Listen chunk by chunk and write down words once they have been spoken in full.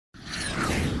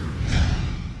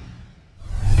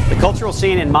cultural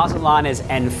scene in Mazatlan is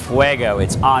en fuego.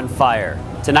 It's on fire.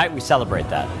 Tonight we celebrate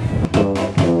that.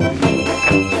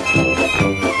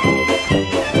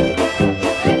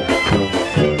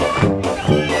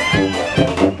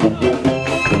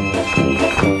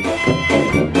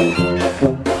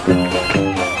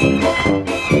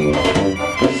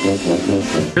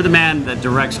 You're the man that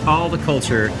directs all the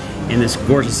culture in this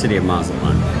gorgeous city of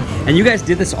Mazatlan. And you guys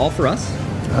did this all for us?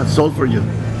 That's all for you.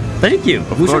 Thank you.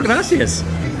 Muchas gracias.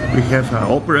 We have an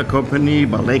opera company,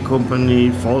 ballet company,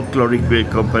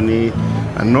 folkloric company,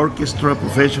 an orchestra,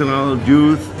 professional,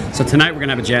 youth. So tonight we're going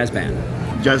to have a jazz band.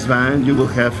 Jazz band, you will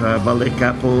have a ballet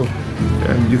couple,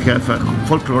 you have a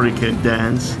folkloric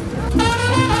dance.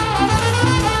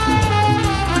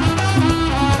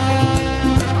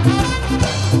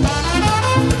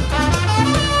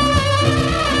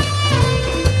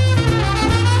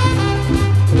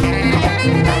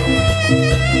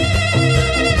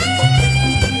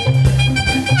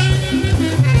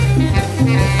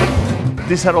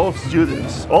 These are all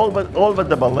students. All but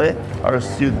the ballet are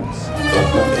students.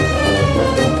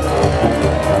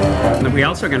 And we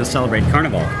also are going to celebrate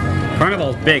Carnival.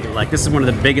 Carnival is big. Like, this is one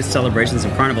of the biggest celebrations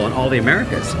of Carnival in all the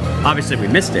Americas. Obviously, we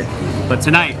missed it, but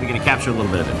tonight we're going to capture a little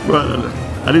bit of it.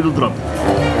 Well, a little drop.